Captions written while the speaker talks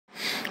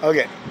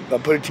Okay, I'll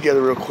put it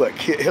together real quick.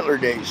 Hitler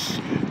days.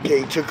 Okay,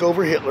 he took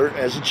over Hitler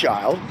as a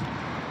child.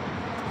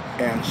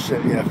 And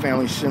said, yeah,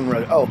 family sim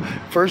read. Oh,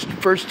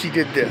 first he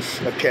did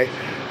this. Okay,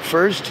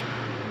 first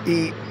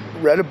he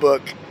read a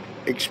book,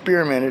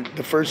 experimented.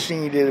 The first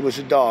thing he did was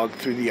a dog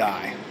through the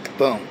eye.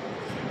 Boom.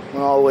 Went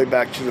all the way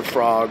back to the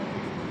frog,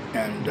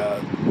 and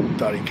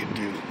thought he could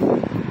do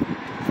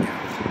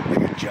a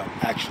good jump.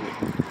 Actually,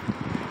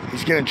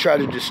 he's gonna try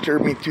to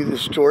disturb me through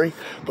this story.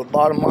 But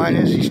bottom line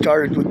is, he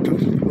started with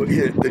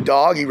the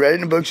dog. He read it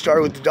in the book.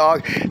 Started with the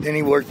dog. Then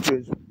he worked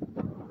through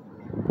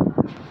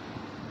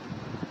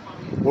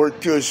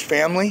his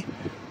family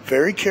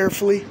very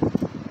carefully.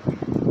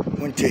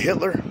 Went to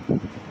Hitler,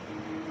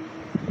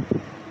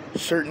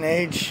 certain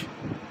age.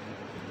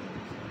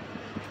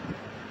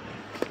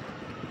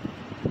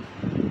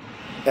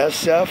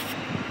 SF,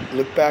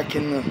 look back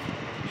in the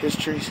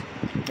histories,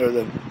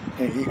 or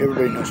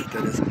everybody knows what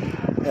that is.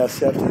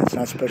 SF, it's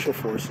not Special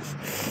Forces.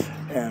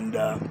 And,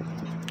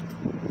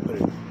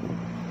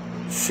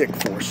 Sick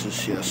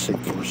Forces, yeah, Sick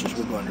Forces.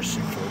 We'll go under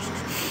Sick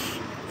Forces.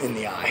 In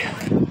the eye.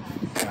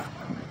 Yeah.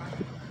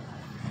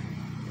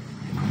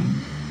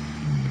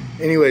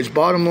 Anyways,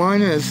 bottom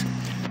line is,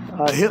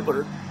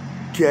 Hitler,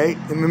 okay,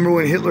 remember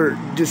when Hitler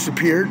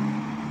disappeared?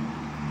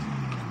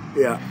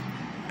 Yeah,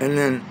 and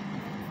then,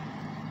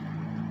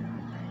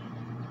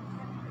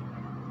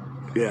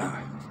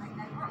 yeah,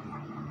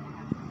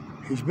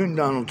 he's been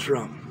Donald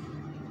Trump.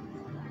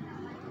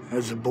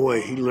 As a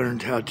boy, he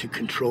learned how to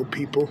control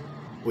people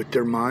with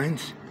their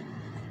minds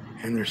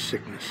and their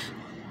sickness,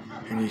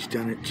 and he's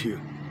done it too.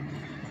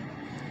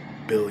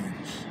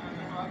 Billions,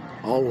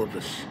 all of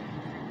us.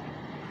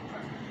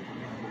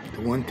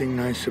 The one thing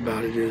nice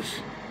about it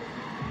is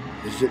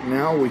that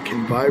now we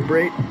can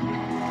vibrate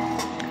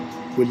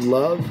with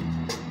love,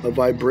 a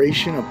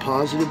vibration, a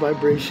positive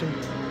vibration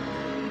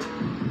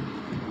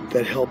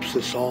that helps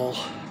us all.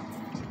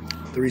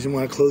 The reason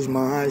why I close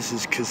my eyes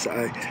is because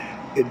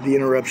the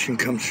interruption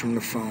comes from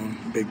the phone,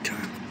 big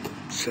time.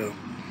 So,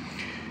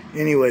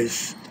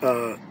 anyways,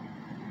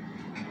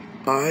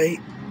 I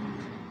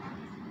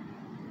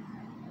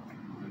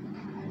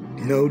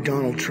know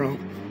Donald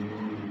Trump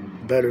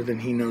better than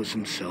he knows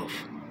himself.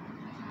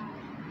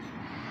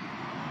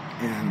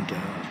 And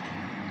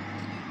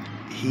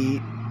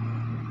he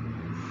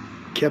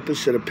kept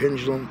us at a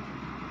pendulum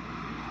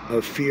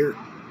of fear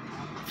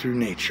through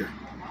nature.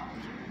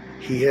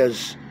 He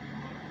has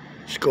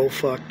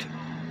skull-fucked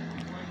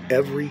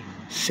every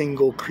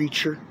single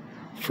creature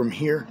from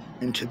here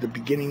into the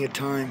beginning of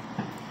time,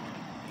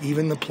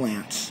 even the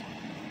plants.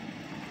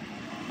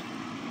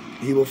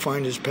 He will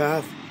find his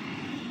path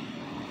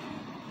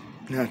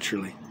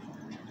naturally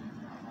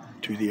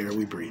through the air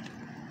we breathe.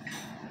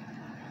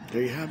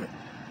 There you have it.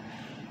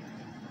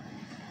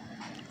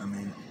 I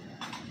mean,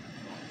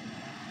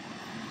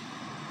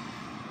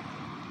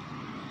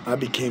 I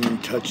became in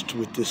touch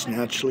with this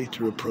naturally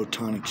through a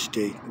protonic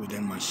state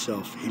within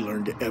myself. He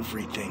learned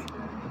everything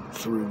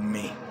through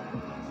me.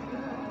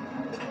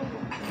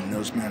 And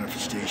those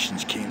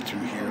manifestations came through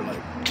here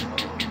like,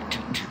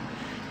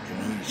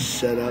 and he was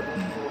set up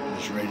and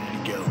was ready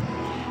to go.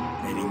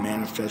 And he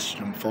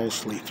manifested them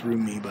falsely through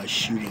me by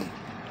shooting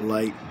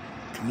light,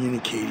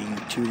 communicating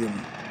to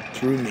them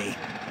through me,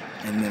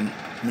 and then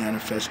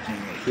manifesting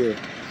it here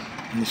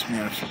in this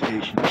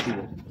manifestation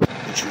tool,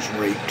 which was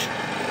raped.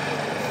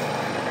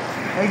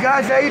 Hey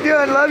guys, how you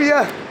doing? Love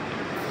ya.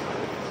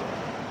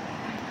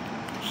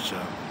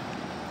 So,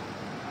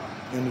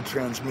 in the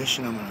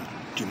transmission, I'm gonna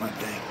do my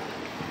thing.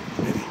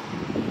 Maybe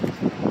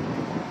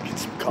get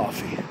some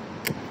coffee.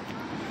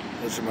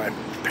 Those are my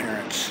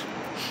parents.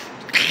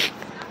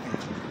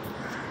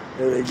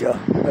 There they go.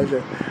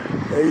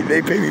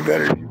 They pay me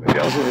better than anybody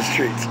else in the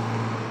streets,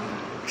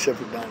 except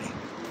for Donnie.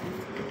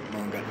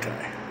 Mom got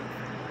Ty.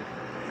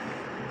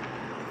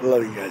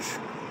 Love you guys.